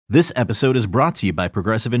This episode is brought to you by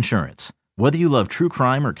Progressive Insurance. Whether you love true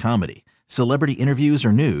crime or comedy, celebrity interviews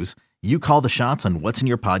or news, you call the shots on what's in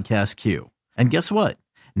your podcast queue. And guess what?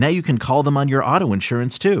 Now you can call them on your auto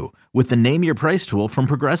insurance too with the Name Your Price tool from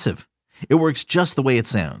Progressive. It works just the way it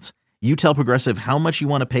sounds. You tell Progressive how much you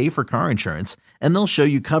want to pay for car insurance, and they'll show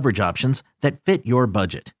you coverage options that fit your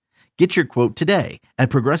budget. Get your quote today at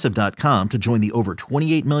Progressive.com to join the over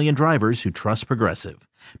 28 million drivers who trust Progressive.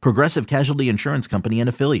 Progressive Casualty Insurance Company and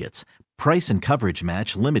Affiliates. Price and coverage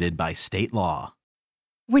match limited by state law.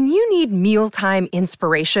 When you need mealtime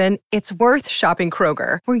inspiration, it's worth shopping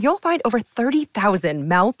Kroger, where you'll find over 30,000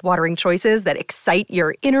 mouth-watering choices that excite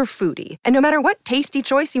your inner foodie. And no matter what tasty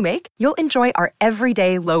choice you make, you'll enjoy our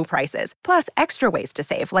everyday low prices, plus extra ways to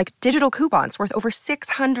save, like digital coupons worth over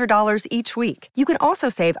 $600 each week. You can also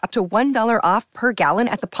save up to $1 off per gallon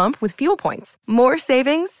at the pump with fuel points. More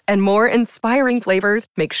savings and more inspiring flavors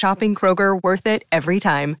make shopping Kroger worth it every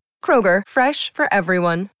time. Kroger, fresh for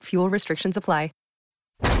everyone. Fuel restrictions apply.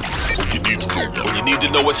 When you need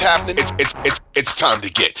to know what's happening, it's time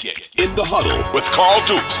to get in the huddle with Carl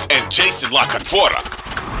Dukes and Jason La Canfora.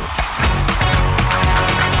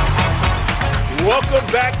 Welcome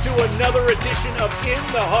back to another edition of In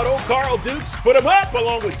the Huddle. Carl Dukes, put him up,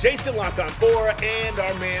 along with Jason La Canfora and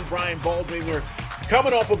our man Brian Baldwin. We're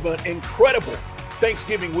coming off of an incredible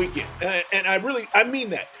Thanksgiving weekend, and I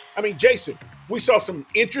mean that. I mean, Jason, we saw some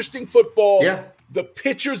interesting football. Yeah. The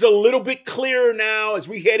picture's a little bit clearer now as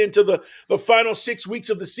we head into the final 6 weeks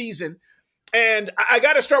of the season. And I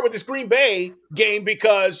got to start with this Green Bay game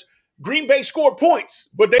because Green Bay scored points,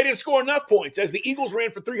 but they didn't score enough points as the Eagles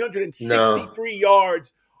ran for 363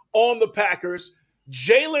 yards on the Packers.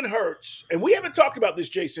 Jalen Hurts, and we haven't talked about this,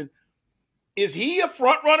 Jason, is he a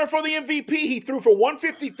front runner for the MVP? He threw for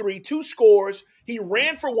 153, 2 scores. He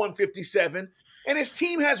ran for 157, and his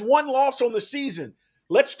team has 1 loss on the season.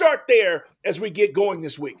 Let's start there as we get going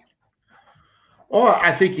this week. Well,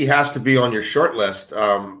 I think he has to be on your short list.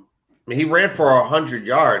 He ran for 100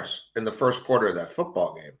 yards in the first quarter of that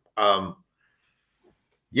football game.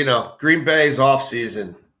 Green Bay's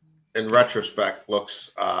offseason, in retrospect,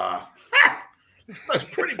 looks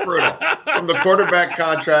pretty brutal. From the quarterback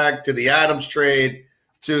contract to the Adams trade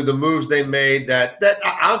to the moves they made that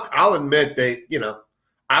I'll admit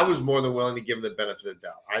I was more than willing to give them the benefit of the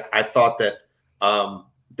doubt. I thought that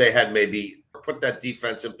they had maybe put that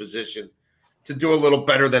defense in position to do a little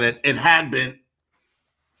better than it had been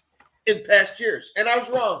in past years. And I was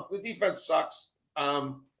wrong. The defense sucks.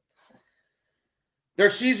 Their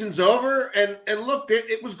season's over. And look,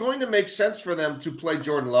 it was going to make sense for them to play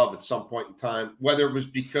Jordan Love at some point in time, whether it was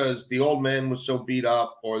because the old man was so beat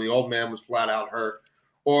up or the old man was flat out hurt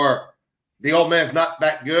or the old man's not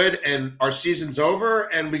that good and our season's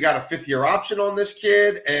over and we got a 5th-year option on this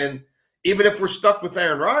kid. And even if we're stuck with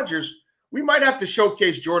Aaron Rodgers, we might have to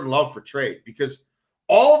showcase Jordan Love for trade because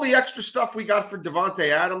all the extra stuff we got for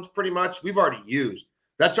Devontae Adams pretty much we've already used.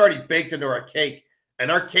 That's already baked into our cake,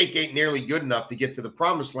 and our cake ain't nearly good enough to get to the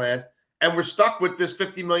promised land, and we're stuck with this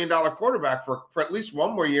 $50 million quarterback for at least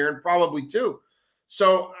 1 more year and probably 2.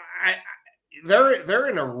 So they're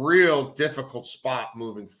in a real difficult spot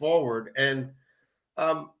moving forward, and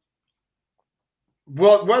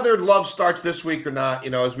well, whether Love starts this week or not,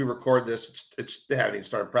 as we record this, they haven't even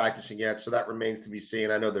started practicing yet, so that remains to be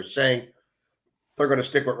seen. I know they're saying they're going to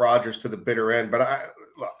stick with Rodgers to the bitter end, but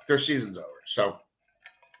look, their season's over. So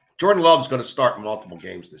Jordan Love's going to start multiple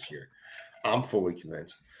games this year. I'm fully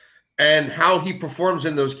convinced. And how he performs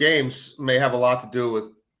in those games may have a lot to do with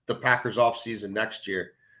the Packers offseason next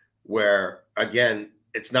year, where, again,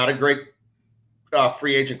 it's not a great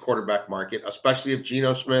free agent quarterback market, especially if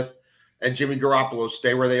Geno Smith and Jimmy Garoppolo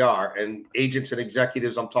stay where they are. And agents and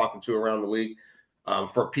executives I'm talking to around the league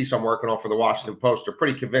for a piece I'm working on for the Washington Post are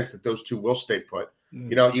pretty convinced that those two will stay put.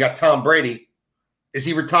 You got Tom Brady. Is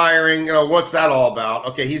he retiring? What's that all about?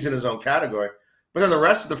 Okay, he's in his own category. But then the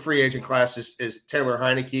rest of the free agent class is Taylor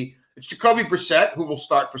Heineke. It's Jacoby Brissett, who will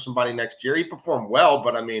start for somebody next year. He performed well,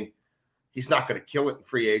 but, he's not going to kill it in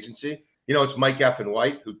free agency. It's Mike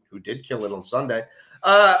White, who did kill it on Sunday.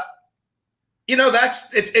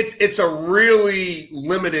 It's a really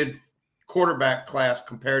limited quarterback class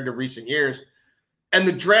compared to recent years. And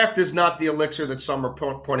the draft is not the elixir that some are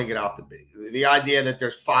pointing it out to be. The idea that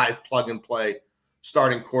there's 5 plug-and-play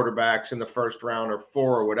starting quarterbacks in the first round or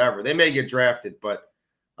 4 or whatever. They may get drafted, but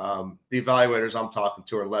the evaluators I'm talking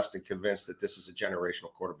to are less than convinced that this is a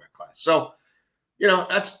generational quarterback class. So,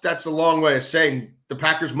 that's a long way of saying the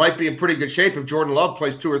Packers might be in pretty good shape if Jordan Love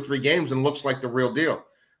plays 2 or 3 games and looks like the real deal.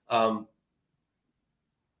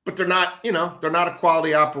 But they're not, they're not a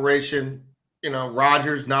quality operation.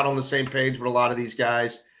 Rodgers not on the same page with a lot of these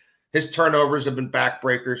guys. His turnovers have been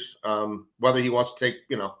backbreakers, whether he wants to take,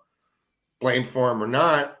 blame for him or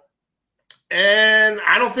not. And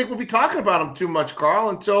I don't think we'll be talking about him too much, Carl,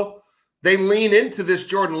 until they lean into this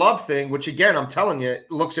Jordan Love thing, which, again, I'm telling you,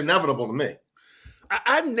 it looks inevitable to me.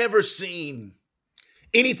 I've never seen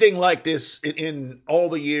anything like this in all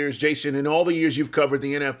the years, Jason, in all the years you've covered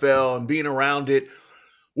the NFL and being around it,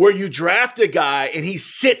 where you draft a guy and he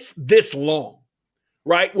sits this long,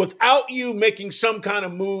 right? Without you making some kind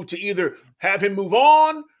of move to either have him move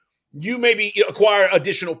on, you maybe acquire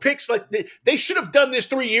additional picks. Like they should have done this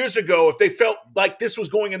 3 years ago if they felt like this was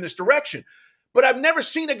going in this direction. But I've never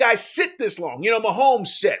seen a guy sit this long. Mahomes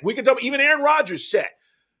sat. We could talk, even Aaron Rodgers sat.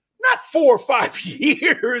 Not 4 or 5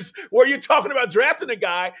 years where you're talking about drafting a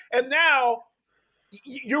guy, and now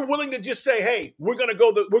you're willing to just say, "Hey, we're gonna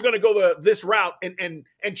go this route and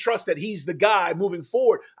trust that he's the guy moving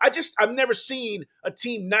forward." I've never seen a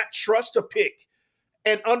team not trust a pick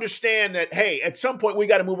and understand that, hey, at some point we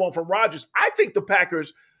got to move on from Rodgers. I think the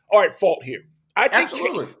Packers are at fault here. I think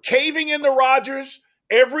Absolutely. Caving into Rodgers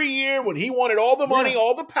every year when he wanted all the money,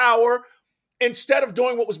 all the power, instead of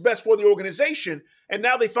doing what was best for the organization. And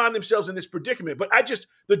now they find themselves in this predicament. But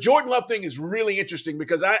the Jordan Love thing is really interesting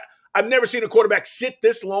because I've never seen a quarterback sit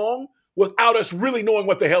this long without us really knowing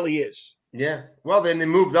what the hell he is. Yeah. Well, then they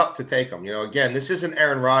moved up to take him. Again, this isn't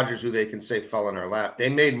Aaron Rodgers who they can say fell in our lap. They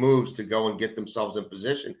made moves to go and get themselves in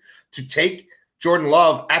position to take Jordan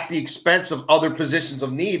Love at the expense of other positions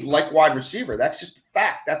of need, like wide receiver. That's just a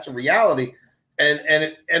fact. That's a reality.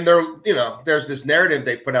 And they're, there's this narrative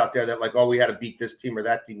they put out there that like, oh, we had to beat this team or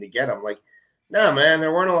that team to get him. Like, no, man,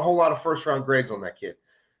 there weren't a whole lot of first round grades on that kid.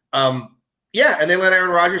 Yeah. And they let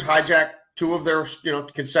Aaron Rodgers hijack 2 of their,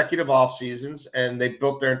 consecutive off seasons, and they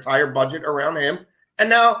built their entire budget around him. And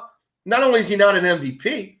now, not only is he not an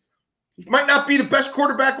MVP, he might not be the best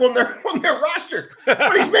quarterback on their roster,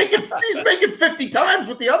 but he's making 50 times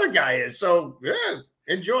what the other guy is. So yeah,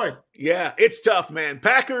 enjoy. Yeah, it's tough, man.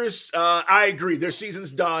 Packers, I agree. Their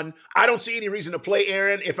season's done. I don't see any reason to play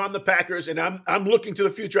Aaron. If I'm the Packers and I'm looking to the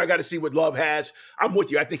future, I got to see what Love has. I'm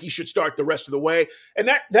with you. I think he should start the rest of the way. And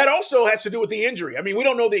that also has to do with the injury. I mean, we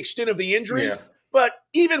don't know the extent of the injury, but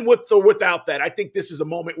even with or without that, I think this is a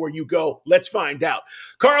moment where you go, let's find out.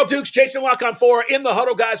 Carl Dukes, Jason Lock-on-4 in the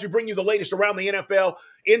huddle, guys. We bring you the latest around the NFL,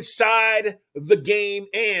 inside the game,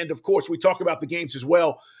 and, of course, we talk about the games as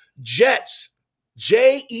well. Jets.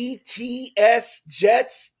 Jets,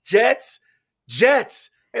 Jets.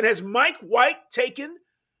 And has Mike White taken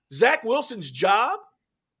Zach Wilson's job?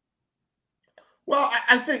 Well,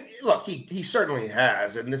 I think, look, he certainly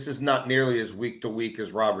has, and this is not nearly as week to week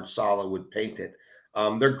as Robert Saleh would paint it.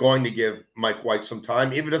 They're going to give Mike White some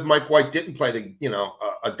time, even if Mike White didn't play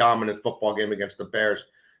a dominant football game against the Bears,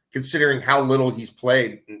 considering how little he's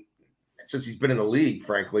played since he's been in the league,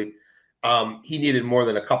 frankly. He needed more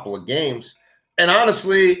than a couple of games. And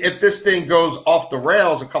honestly, if this thing goes off the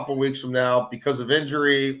rails a couple of weeks from now because of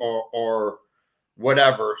injury or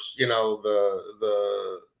whatever,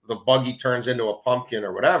 the buggy turns into a pumpkin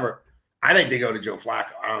or whatever, I think they go to Joe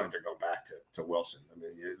Flacco. I don't think they're going back to Wilson. I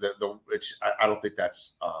mean, I don't think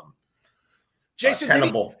that's Jason,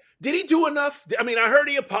 tenable. Did he do enough? I mean, I heard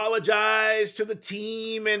he apologized to the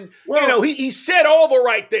team and, he said all the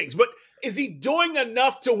right things, but is he doing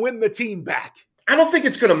enough to win the team back? I don't think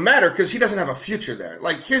it's going to matter because he doesn't have a future there.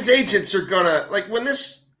 Like, his agents are going to – like, when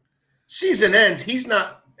this season ends, he's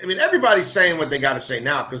not – I mean, everybody's saying what they got to say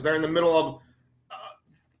now because they're in the middle of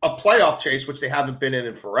a playoff chase, which they haven't been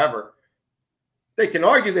in forever. They can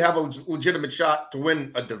argue they have a legitimate shot to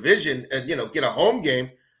win a division and, get a home game.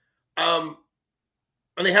 And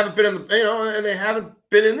they haven't been and they haven't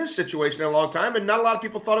been in this situation in a long time. And not a lot of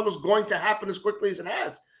people thought it was going to happen as quickly as it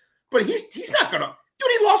has. But he's not going to – dude,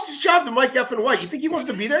 he lost his job to Mike Effin White. You think he wants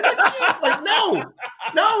to be there next year? Like,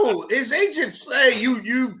 no. His agents say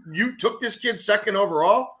you took this kid second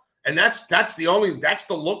overall, and that's the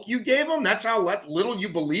look you gave him. That's how little you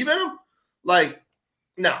believe in him. Like,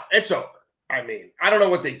 no, it's over. I mean, I don't know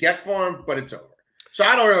what they get for him, but it's over. So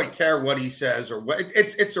I don't really care what he says or what.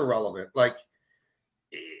 It's irrelevant. Like,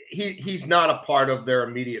 he's not a part of their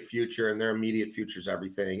immediate future, and their immediate future is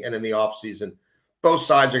everything. And in the offseason, both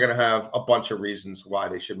sides are going to have a bunch of reasons why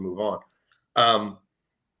they should move on.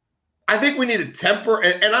 I think we need to temper.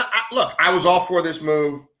 And I was all for this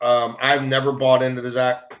move. I've never bought into the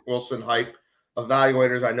Zach Wilson hype.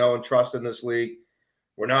 Evaluators I know and trust in this league,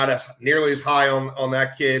 we're not nearly as high on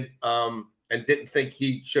that kid and didn't think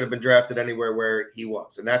he should have been drafted anywhere where he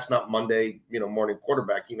was. And that's not Monday, morning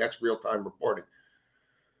quarterbacking. That's real-time reporting.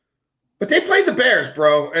 But they played the Bears,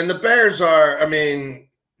 bro. And the Bears are, I mean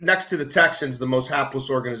 – next to the Texans, the most hapless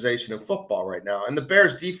organization in football right now. And the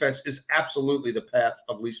Bears defense is absolutely the path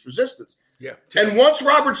of least resistance. Yeah. And once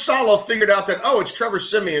Robert Saleh figured out that, it's Trevor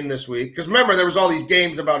Siemian this week, because remember, there was all these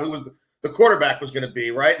games about who was the quarterback was going to be,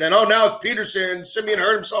 right? And then, now it's Peterson. Siemian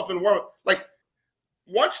hurt himself in warm. Like,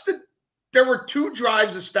 there were 2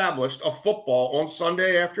 drives established of football on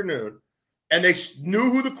Sunday afternoon, and they knew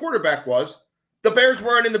who the quarterback was. The Bears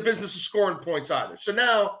weren't in the business of scoring points either. So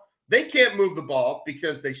now they can't move the ball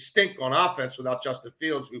because they stink on offense without Justin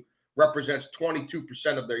Fields, who represents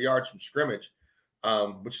 22% of their yards from scrimmage,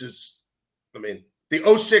 which is,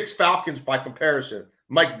 the 06 Falcons, by comparison,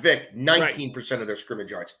 Mike Vick, 19% of their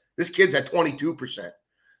scrimmage yards. This kid's at 22%.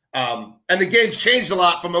 And the game's changed a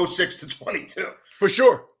lot from 06 to 22. For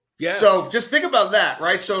sure. Yeah. So just think about that,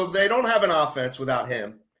 right? So they don't have an offense without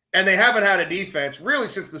him, and they haven't had a defense really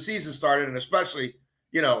since the season started, and especially,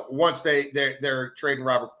 once they're trading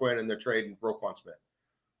Robert Quinn and they're trading Roquan Smith.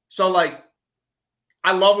 So,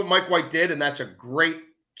 I love what Mike White did, and that's a great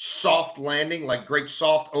soft landing, great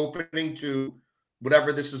soft opening to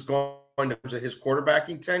whatever this is going to his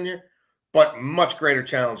quarterbacking tenure, but much greater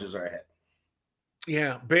challenges are ahead.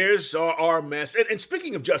 Yeah, Bears are a mess. And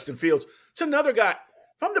speaking of Justin Fields, it's another guy.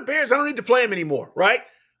 If I'm the Bears, I don't need to play him anymore, right?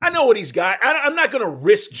 I know what he's got. I'm not going to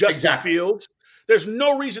risk Justin Fields. There's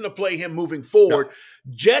no reason to play him moving forward. No.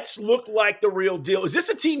 Jets look like the real deal. Is this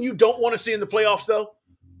a team you don't want to see in the playoffs, though?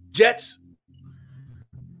 Jets?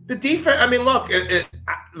 The defense, look,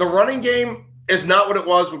 the running game is not what it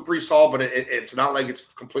was with Breece Hall, but it's not like it's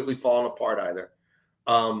completely fallen apart either.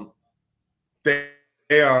 They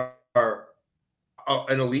are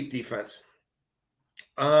an elite defense.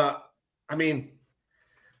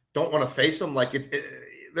 Don't want to face them.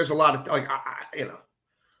 There's a lot of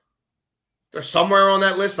they're somewhere on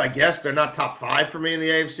that list. I guess they're not top 5 for me in the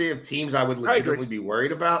AFC of teams I would legitimately be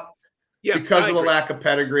worried about. Yeah, because of the lack of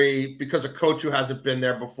pedigree, because a coach who hasn't been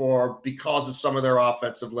there before, because of some of their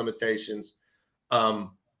offensive limitations.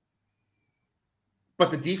 But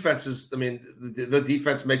the defense is, the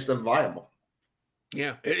defense makes them viable.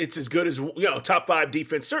 Yeah, it's as good as, top 5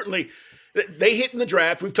 defense. Certainly, they hit in the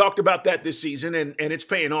draft. We've talked about that this season, and it's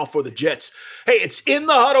paying off for the Jets. Hey, it's In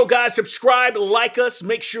the Huddle, guys. Subscribe, like us.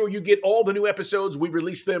 Make sure you get all the new episodes. We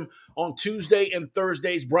release them on Tuesday and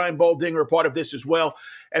Thursdays. Brian Baldinger, a part of this as well,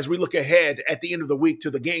 as we look ahead at the end of the week to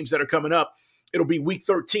the games that are coming up. It'll be Week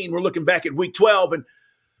 13. We're looking back at Week 12, and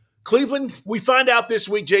Cleveland, we find out this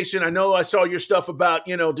week, Jason. I know I saw your stuff about,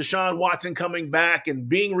 Deshaun Watson coming back and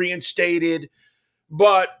being reinstated,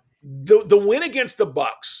 but the win against the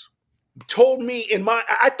Bucs told me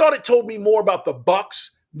I thought it told me more about the Bucs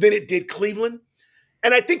than it did Cleveland.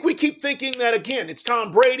 And I think we keep thinking that, again, it's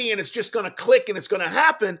Tom Brady and it's just going to click and it's going to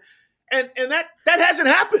happen. And that hasn't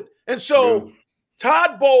happened. And so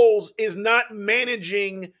Todd Bowles is not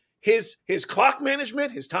managing his clock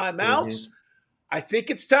management, his timeouts. Mm-hmm. I think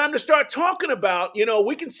it's time to start talking about,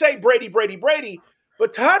 we can say Brady,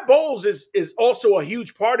 but Todd Bowles is also a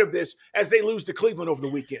huge part of this as they lose to Cleveland over the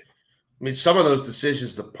weekend. Some of those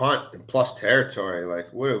decisions to punt in plus territory,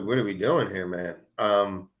 what are we doing here, man?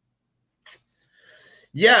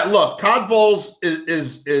 Look, Todd Bowles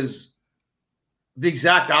is the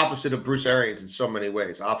exact opposite of Bruce Arians in so many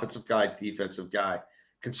ways. Offensive guy, defensive guy,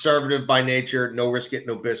 conservative by nature, no risk it,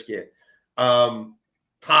 no biscuit.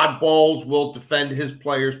 Todd Bowles will defend his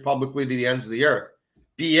players publicly to the ends of the earth.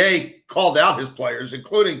 BA called out his players,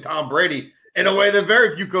 including Tom Brady, in a way that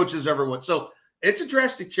very few coaches ever would. So it's a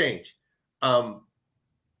drastic change.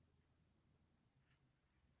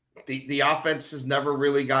 The offense has never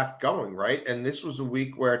really got going, right? And this was a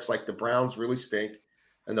week where it's like the Browns really stink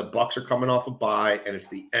and the Bucs are coming off a bye, and it's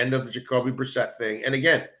the end of the Jacoby Brissett thing. And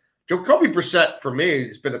again, Jacoby Brissett, for me,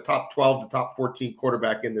 has been a top 12 to top 14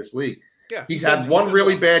 quarterback in this league. Yeah, he's had one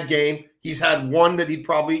really bad game. He's had one that he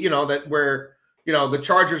probably, the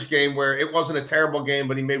Chargers game where it wasn't a terrible game,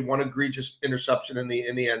 but he made one egregious interception in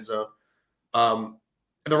the end zone. And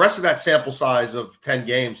the rest of that sample size of 10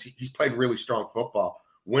 games, he's played really strong football,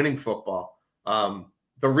 winning football.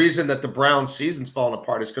 The reason that the Browns' season's fallen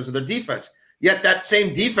apart is because of their defense. Yet that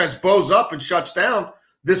same defense bows up and shuts down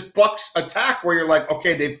this Bucs attack where you're like,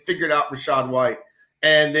 okay, they've figured out Rachaad White.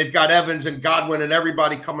 And they've got Evans and Godwin and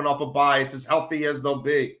everybody coming off a bye. It's as healthy as they'll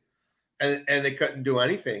be. And they couldn't do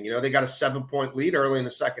anything. They got a 7-point lead early in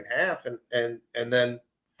the second half and then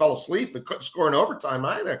fell asleep and couldn't score in overtime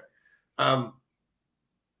either.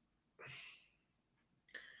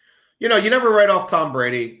 You never write off Tom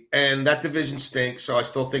Brady, and that division stinks, so I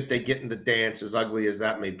still think they get in the dance, as ugly as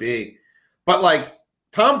that may be. But,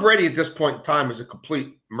 Tom Brady at this point in time is a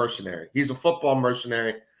complete mercenary. He's a football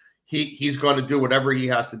mercenary. he's going to do whatever he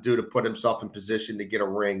has to do to put himself in position to get a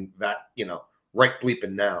ring that, right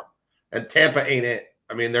bleeping now. And Tampa ain't it.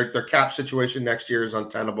 I mean, their cap situation next year is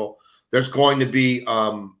untenable. There's going to be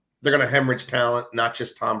they're going to hemorrhage talent, not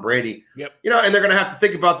just Tom Brady. Yep. And they're going to have to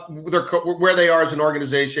think about where they are as an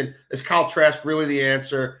organization. Is Kyle Trask really the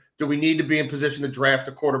answer? Do we need to be in position to draft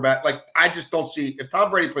a quarterback? Like, I just don't see, if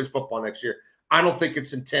Tom Brady plays football next year, I don't think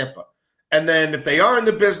it's in Tampa. And then if they are in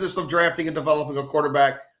the business of drafting and developing a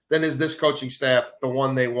quarterback, then is this coaching staff the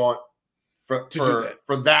one they want for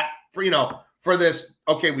this?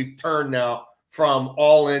 Okay, we've turned now from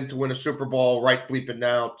all in to win a Super Bowl right bleeping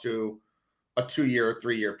now to a 2-year or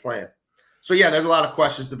 3-year plan. So yeah, there's a lot of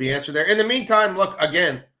questions to be answered there. In the meantime, look,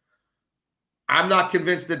 again, I'm not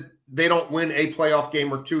convinced that they don't win a playoff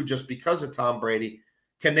game or two just because of Tom Brady.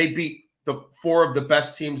 Can they beat the 4 of the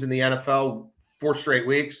best teams in the NFL 4 straight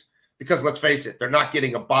weeks? Because let's face it, they're not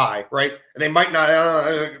getting a bye, right? And they might not,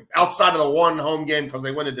 outside of the one home game because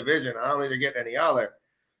they win a division, I don't think they're getting any out there.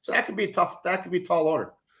 So that could be tough. That could be a tall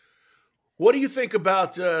order. What do you think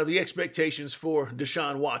about the expectations for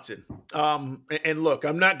Deshaun Watson? And look,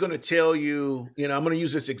 I'm not going to tell you, I'm going to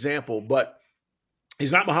use this example, but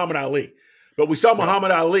he's not Muhammad Ali. But we saw Muhammad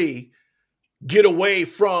Ali get away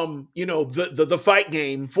from, the fight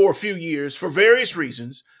game for a few years for various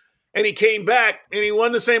reasons. And he came back and he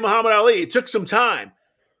won the same Muhammad Ali. It took some time.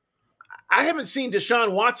 I haven't seen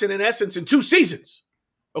Deshaun Watson, in essence, in 2 seasons.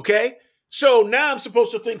 Okay? So now I'm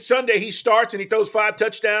supposed to think Sunday he starts and he throws 5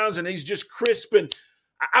 touchdowns and he's just crisp. And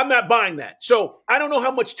I'm not buying that. So I don't know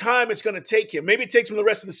how much time it's going to take him. Maybe it takes him the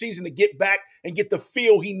rest of the season to get back and get the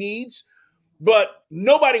feel he needs. But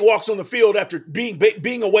nobody walks on the field after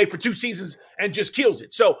being away for 2 seasons and just kills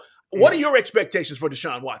it. So what are your expectations for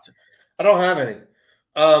Deshaun Watson? I don't have any.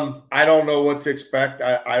 I don't know what to expect.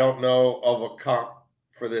 I don't know of a comp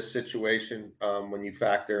for this situation when you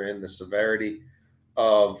factor in the severity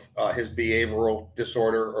of his behavioral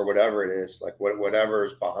disorder or whatever it is, like whatever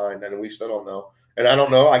is behind. And we still don't know. And I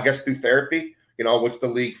don't know, I guess through therapy, which the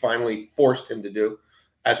league finally forced him to do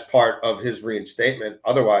as part of his reinstatement.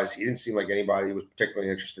 Otherwise, he didn't seem like anybody who was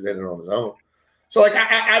particularly interested in it on his own. So,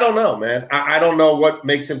 I don't know, man. I don't know what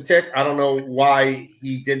makes him tick. I don't know why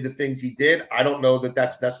he did the things he did. I don't know that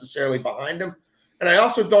that's necessarily behind him. And I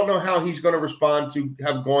also don't know how he's going to respond to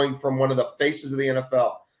going from one of the faces of the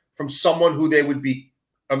NFL, from someone who they would be,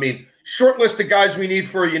 short list of guys we need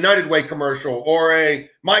for a United Way commercial or a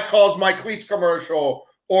My Calls, My Cleats commercial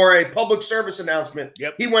or a public service announcement.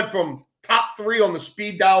 Yep. He went from top 3 on the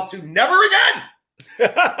speed dial to never again.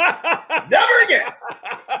 Never again.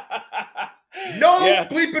 No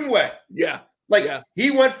bleeping way. Yeah.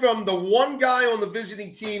 He went from the one guy on the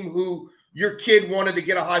visiting team who your kid wanted to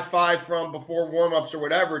get a high five from before warmups or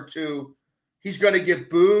whatever to he's going to get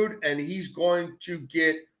booed and he's going to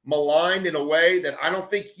get maligned in a way that I don't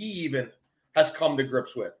think he even has come to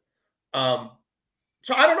grips with.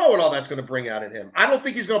 So I don't know what all that's going to bring out in him. I don't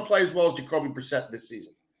think he's going to play as well as Jacoby Brissett this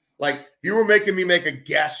season. Like, if you were making me make a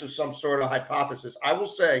guess or some sort of hypothesis, I will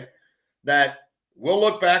say that we'll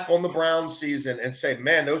look back on the Browns season and say,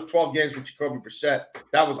 man, those 12 games with Jacoby Brissett,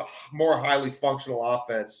 that was a more highly functional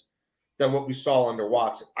offense than what we saw under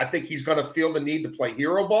Watson. I think he's going to feel the need to play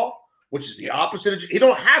hero ball, which is the opposite of – you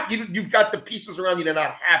don't have – you've got the pieces around you to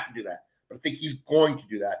not have to do that. But I think he's going to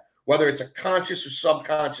do that, whether it's a conscious or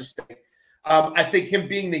subconscious thing. I think him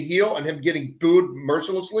being the heel and him getting booed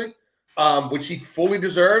mercilessly, which he fully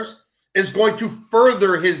deserves, is going to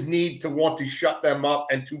further his need to want to shut them up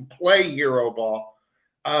and to play hero ball.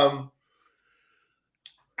 I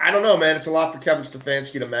don't know, man. It's a lot for Kevin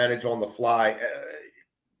Stefanski to manage on the fly.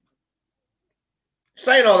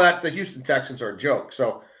 Saying all that, the Houston Texans are a joke.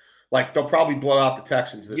 So, they'll probably blow out the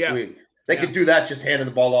Texans this week. They could do that just handing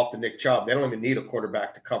the ball off to Nick Chubb. They don't even need a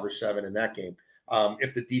quarterback to cover 7 in that game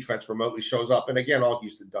if the defense remotely shows up. And, again, all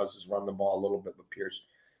Houston does is run the ball a little bit with Pierce.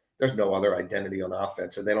 There's no other identity on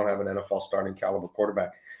offense, and they don't have an NFL starting caliber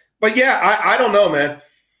quarterback. But, yeah, I don't know, man.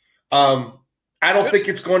 I don't think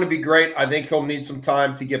it's going to be great. I think he'll need some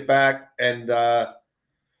time to get back. And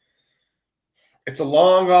it's a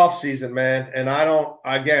long offseason, man. And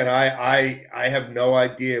I have no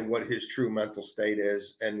idea what his true mental state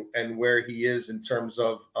is and where he is in terms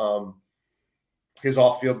of his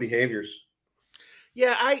off-field behaviors.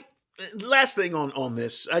 Yeah, last thing on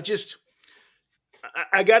this,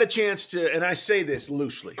 I got a chance to, and I say this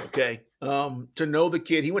loosely, okay, to know the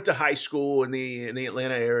kid. He went to high school in the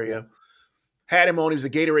Atlanta area. Had him on. He was the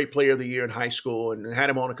Gatorade Player of the Year in high school, and had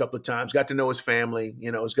him on a couple of times. Got to know his family.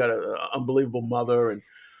 He's got an unbelievable mother, and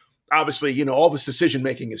obviously, all this decision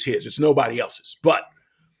making is his. It's nobody else's. But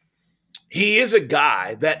he is a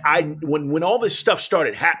guy that when all this stuff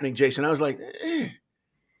started happening, Jason, I was like,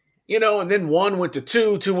 and then 1 went to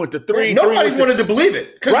 2, 2 went to 3. Nobody wanted to believe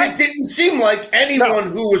it because it didn't seem like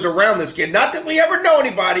anyone who was around this kid. Not that we ever know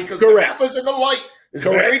anybody, because what happens in the light is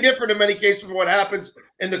very different in many cases from what happens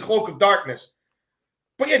in the cloak of darkness.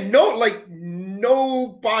 But yeah,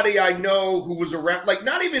 nobody I know who was around, like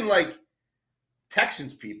not even like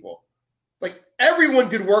Texans people. Like everyone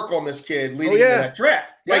did work on this kid leading into that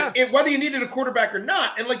draft. Like whether you needed a quarterback or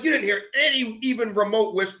not. And like you didn't hear any even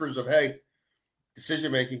remote whispers of, hey,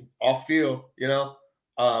 decision making, off field,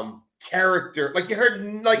 character. Like you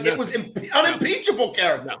heard, like it was unimpeachable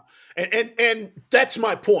character. No. And that's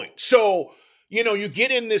my point. So, you get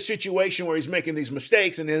in this situation where he's making these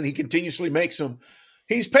mistakes and then he continuously makes them.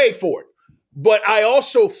 He's paid for it. But I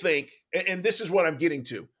also think, and this is what I'm getting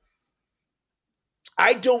to,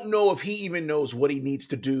 I don't know if he even knows what he needs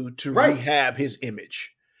to do to rehab his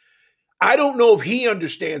image. I don't know if he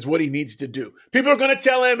understands what he needs to do. People are going to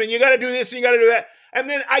tell him, and you got to do this and you got to do that. And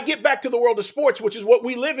then I get back to the world of sports, which is what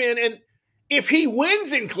we live in. And if he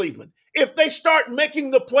wins in Cleveland, if they start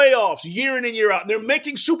making the playoffs year in and year out, and they're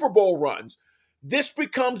making Super Bowl runs, this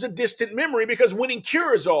becomes a distant memory because winning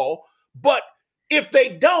cures all. But if they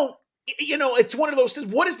don't, it's one of those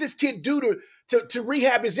things. What does this kid do to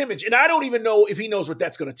rehab his image? And I don't even know if he knows what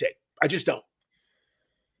that's going to take. I just don't.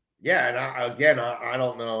 Yeah, and I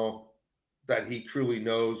don't know that he truly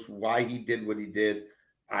knows why he did what he did.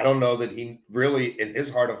 I don't know that he really, in his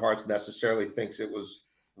heart of hearts, necessarily thinks it was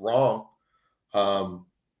wrong, or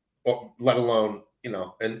let alone,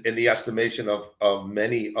 in the estimation of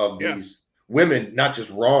many of these women, not just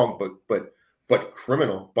wrong, but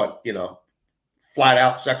criminal, but flat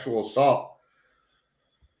out sexual assault.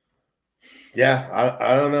 Yeah,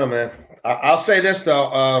 I don't know, man. I'll say this though.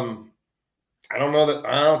 I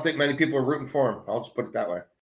don't think many people are rooting for him. I'll just put it that way.